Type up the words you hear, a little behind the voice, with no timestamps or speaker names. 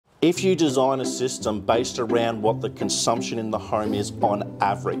If you design a system based around what the consumption in the home is on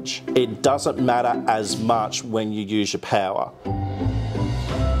average, it doesn't matter as much when you use your power.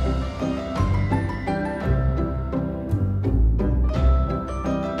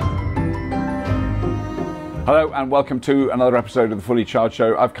 Hello and welcome to another episode of the Fully Charged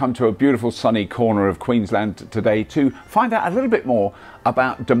Show. I've come to a beautiful sunny corner of Queensland today to find out a little bit more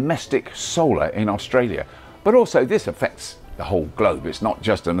about domestic solar in Australia. But also this affects the whole globe. It's not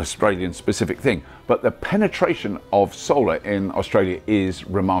just an Australian specific thing, but the penetration of solar in Australia is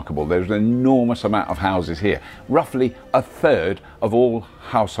remarkable. There's an enormous amount of houses here. Roughly a third of all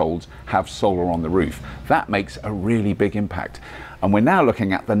households have solar on the roof. That makes a really big impact. And we're now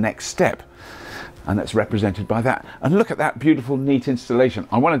looking at the next step. And that's represented by that. And look at that beautiful, neat installation.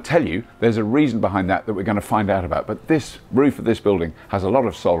 I want to tell you there's a reason behind that we're going to find out about. But this roof of this building has a lot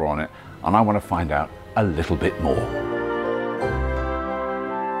of solar on it, and I want to find out a little bit more.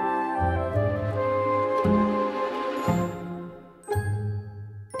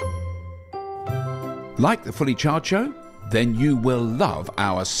 Like the Fully Charged Show? Then you will love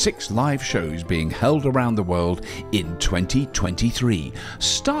our 6 live shows being held around the world in 2023,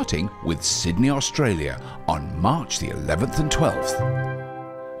 starting with Sydney, Australia on March the 11th and 12th.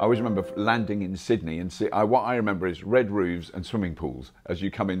 I always remember landing in Sydney and what I remember is red roofs and swimming pools as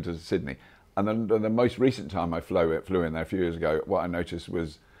you come into Sydney. And then the most recent time I flew in there a few years ago, what I noticed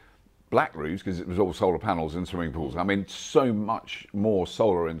was black roofs because it was all solar panels and swimming pools. I mean, so much more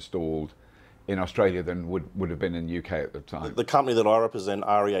solar installed in Australia than would have been in the UK at the time. The company that I represent,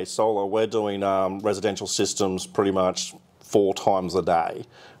 Rea Solar, we're doing residential systems pretty much 4 times a day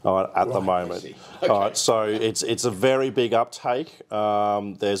at the moment. Okay. So it's a very big uptake.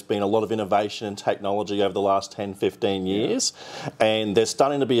 There's been a lot of innovation and technology over the last 10, 15 years, and there's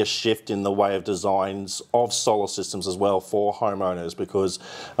starting to be a shift in the way of designs of solar systems as well for homeowners because,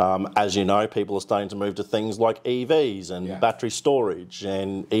 as you know, people are starting to move to things like EVs and battery storage,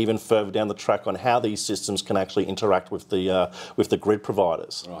 and even further down the track on how these systems can actually interact with the grid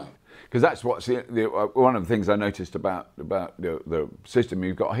providers. Right. Because that's what's one of the things I noticed about the system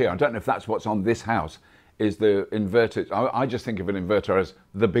you've got here. I don't know if that's what's on this house, is the inverter. I just think of an inverter as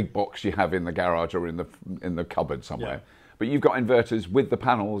the big box you have in the garage or in the cupboard somewhere. Yeah. But you've got inverters with the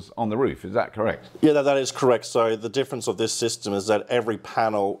panels on the roof, is that correct? Yeah, that is correct. So the difference of this system is that every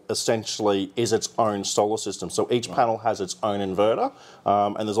panel essentially is its own solar system. So each panel has its own inverter,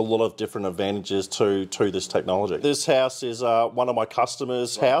 and there's a lot of different advantages to this technology. This house is one of my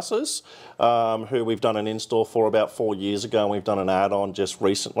customers' houses, who we've done an install for about 4 years ago, and we've done an add-on just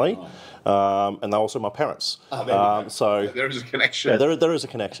recently. And they're also my parents. So there is a connection. Yeah, there is a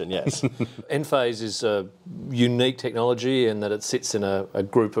connection, yes. Enphase is a unique technology in that it sits in a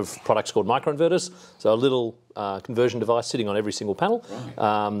group of products called microinverters. So a little conversion device sitting on every single panel.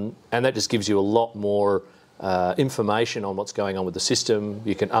 Right. And that just gives you a lot more information on what's going on with the system.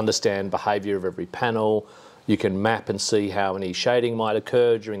 You can understand behaviour of every panel. You can map and see how any shading might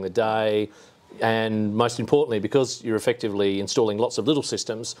occur during the day. And most importantly, because you're effectively installing lots of little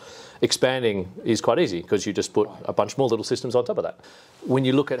systems, expanding is quite easy because you just put a bunch more little systems on top of that. When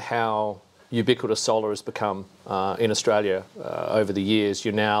you look at how ubiquitous solar has become in Australia over the years,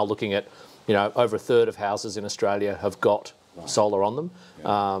 you're now looking at, over a third of houses in Australia have got solar on them.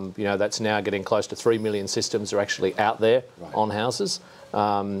 Yeah. That's now getting close to 3 million systems are actually out there on houses.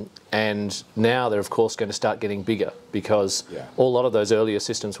 And now they're of course going to start getting bigger because a lot of those earlier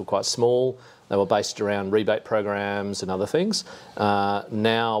systems were quite small. They were based around rebate programs and other things.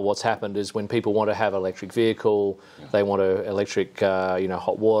 Now what's happened is when people want to have an electric vehicle, they want to electric,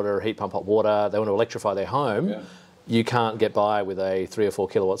 hot water, heat pump hot water, they want to electrify their home, you can't get by with a 3 or 4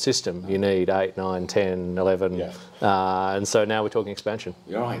 kilowatt system. You need 8, 9, 10, 11. And so now we're talking expansion.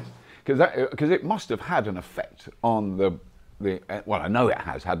 Right. Because it must have had an effect on well, I know it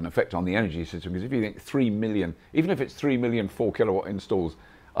has had an effect on the energy system, because if you think 3 million, even if it's 3 million 4 kilowatt installs,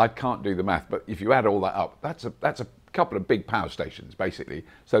 I can't do the math, but if you add all that up, that's a couple of big power stations, basically.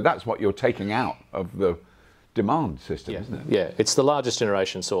 So that's what you're taking out of the demand system, isn't it? Yeah, it's the largest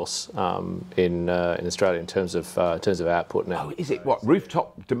generation source in Australia in terms of output now. Oh, is it what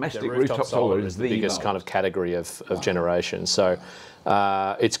domestic rooftop solar is the biggest kind of category of generation. So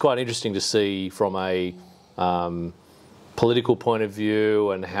it's quite interesting to see from a political point of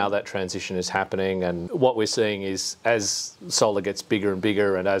view and how that transition is happening. And what we're seeing is as solar gets bigger and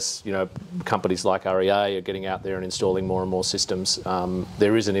bigger, and as companies like REA are getting out there and installing more and more systems,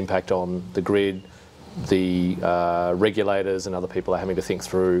 there is an impact on the grid. The regulators and other people are having to think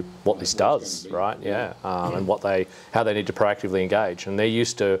through what this does, right? Yeah, and how they need to proactively engage. And they're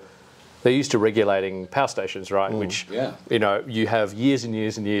used to they're used to regulating power stations, right? Which, you know, you have years and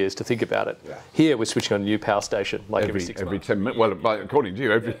years and years to think about it. Here, we're switching on a new power station like every 6 months. Every 10 minutes. Well, according to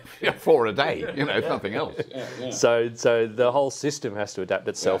you, every 4 a day, you know, if nothing else. So the whole system has to adapt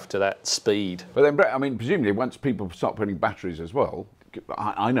itself to that speed. But then, Brett, I mean, presumably once people start putting batteries as well,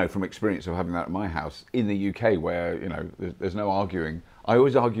 I know from experience of having that at my house in the UK where, you know, there's no arguing. I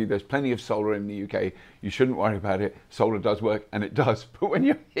always argue there's plenty of solar in the UK. You shouldn't worry about it. Solar does work, and it does. But when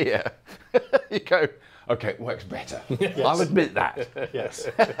you're here, you go, okay, it works better. I'll admit that. Yes.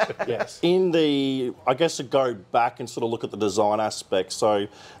 Yes. I guess to go back and sort of look at the design aspect. So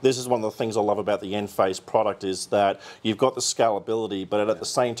this is one of the things I love about the Enphase product is that you've got the scalability, but at the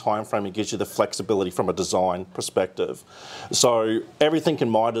same time frame, it gives you the flexibility from a design perspective. So everything in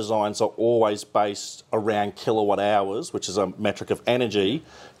my designs are always based around kilowatt hours, which is a metric of energy,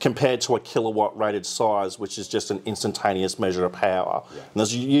 compared to a kilowatt rated size, which is just an instantaneous measure of power. And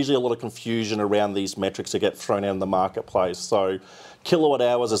there's usually a lot of confusion around these metrics that get thrown out in the marketplace. So kilowatt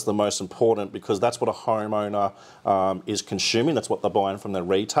hours is the most important because that's what a homeowner is consuming. That's what they're buying from their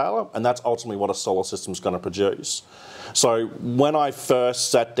retailer, and that's ultimately what a solar system is going to produce. So when I first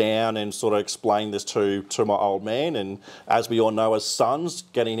sat down and sort of explained this to my old man, and as we all know as sons,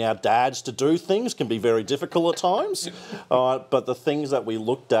 getting our dads to do things can be very difficult at times. But the things that we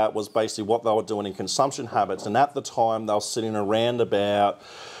looked at was basically what they were doing in consumption habits, and at the time they were sitting around about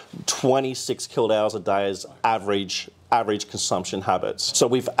 26 kilowatt hours a day as average consumption habits. So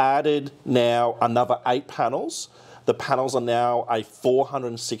we've added now another 8 panels. The panels are now a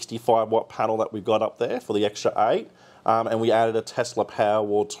 465 watt panel that we've got up there for the extra 8. And we added a Tesla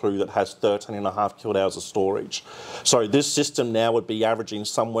Powerwall 2 that has 13.5 kilowatt hours of storage. So this system now would be averaging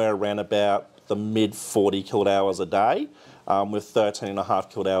somewhere around about the mid 40 kilowatt hours a day with 13.5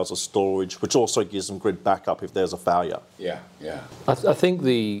 kilowatt hours of storage, which also gives them grid backup if there's a failure. I think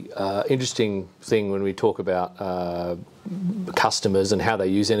the interesting thing when we talk about customers and how they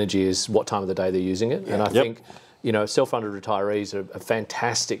use energy is what time of the day they're using it. And I think, you know, self-funded retirees are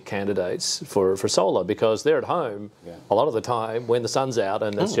fantastic candidates for solar because they're at home a lot of the time when the sun's out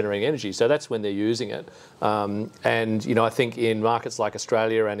and it's generating energy. So that's when they're using it. And, you know, I think in markets like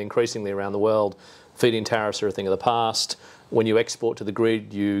Australia and increasingly around the world, feed-in tariffs are a thing of the past. When you export to the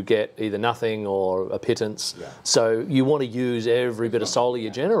grid, you get either nothing or a pittance. So you want to use every bit of solar you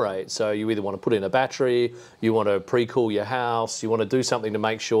generate. So you either want to put in a battery, you want to pre-cool your house, you want to do something to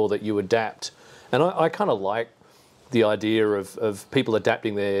make sure that you adapt. And I kind of like the idea of people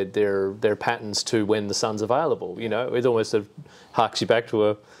adapting their patterns to when the sun's available. You know, it almost sort of harks you back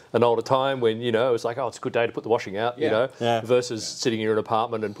to an older time when, you know, it's like, oh, it's a good day to put the washing out, you know, versus sitting in your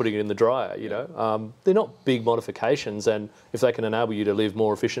apartment and putting it in the dryer, you know. They're not big modifications, and if they can enable you to live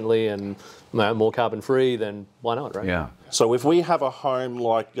more efficiently and more carbon free, then why not, right? So if we have a home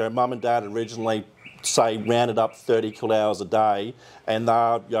like, you know, mum and dad originally say rounded up 30 kilowatt hours a day, and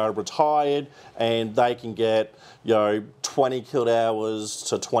they're, you know, retired, and they can get, you know, 20 kilowatt hours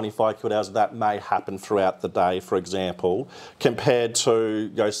to 25 kilowatt hours. That may happen throughout the day, for example, compared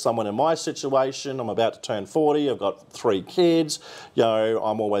to, you know, someone in my situation. I'm about to turn 40. I've got 3 kids. You know,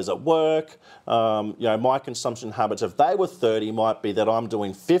 I'm always at work. You know, my consumption habits, if they were 30, might be that I'm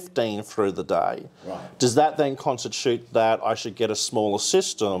doing 15 through the day. Does that then constitute that I should get a smaller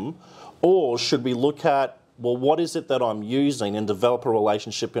system? Or should we look at, well, what is it that I'm using and develop a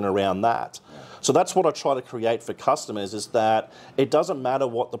relationship in around that? So that's what I try to create for customers, is that it doesn't matter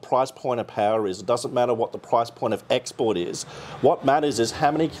what the price point of power is. It doesn't matter what the price point of export is. What matters is how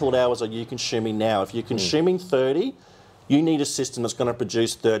many kilowatt hours are you consuming now. If you're consuming 30, you need a system that's going to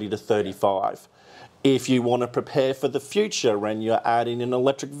produce 30 to 35. If you want to prepare for the future and you're adding an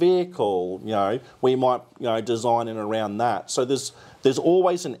electric vehicle, you know, we might, you know, design in around that. So there's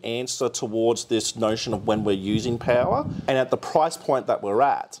always an answer towards this notion of when we're using power, and at the price point that we're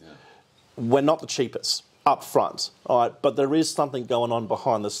at, we're not the cheapest up front, all right, but there is something going on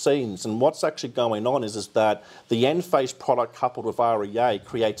behind the scenes, and what's actually going on is that the Enphase product coupled with REA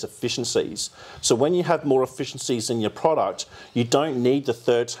creates efficiencies. So when you have more efficiencies in your product, you don't need the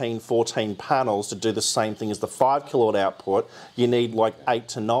 13, 14 panels to do the same thing as the 5 kilowatt output. You need like 8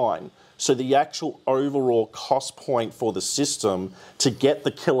 to 9. So the actual overall cost point for the system to get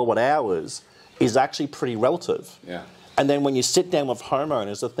the kilowatt hours is actually pretty relative. And then when you sit down with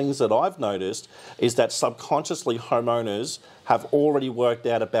homeowners, the things that I've noticed is that subconsciously homeowners have already worked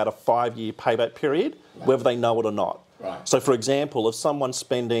out about a 5-year payback period, whether they know it or not. So for example, if someone's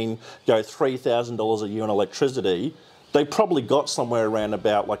spending, you know, $3,000 a year on electricity, they've probably got somewhere around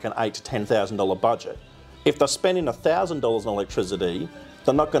about like an $8,000 to $10,000 budget. If they're spending $1,000 on electricity,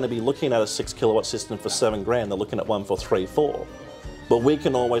 they're not going to be looking at a 6 kilowatt system for $7,000. They're looking at one for 3, 4. but we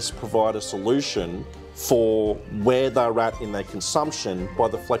can always provide a solution for where they're at in their consumption by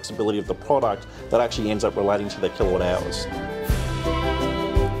the flexibility of the product that actually ends up relating to their kilowatt hours.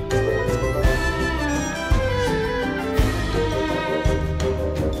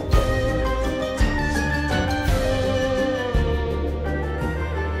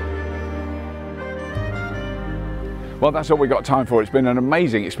 Well, that's all we got time for. It's been an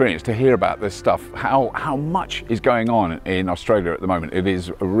amazing experience to hear about this stuff, how much is going on in Australia at the moment. It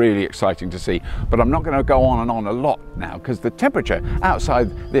is really exciting to see, but I'm not going to go on and on a lot now because the temperature outside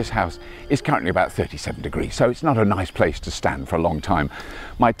this house is currently about 37 degrees, so it's not a nice place to stand for a long time.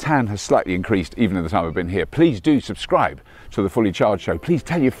 My tan has slightly increased even in the time I've been here. Please do subscribe to the Fully Charged Show. Please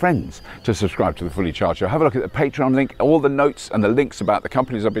tell your friends to subscribe to the Fully Charged Show. Have a look at the Patreon link. All the notes and the links about the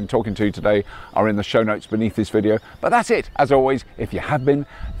companies I've been talking to today are in the show notes beneath this video. But that's it. As always, if you have been,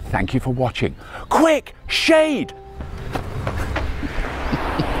 thank you for watching. Quick, shade!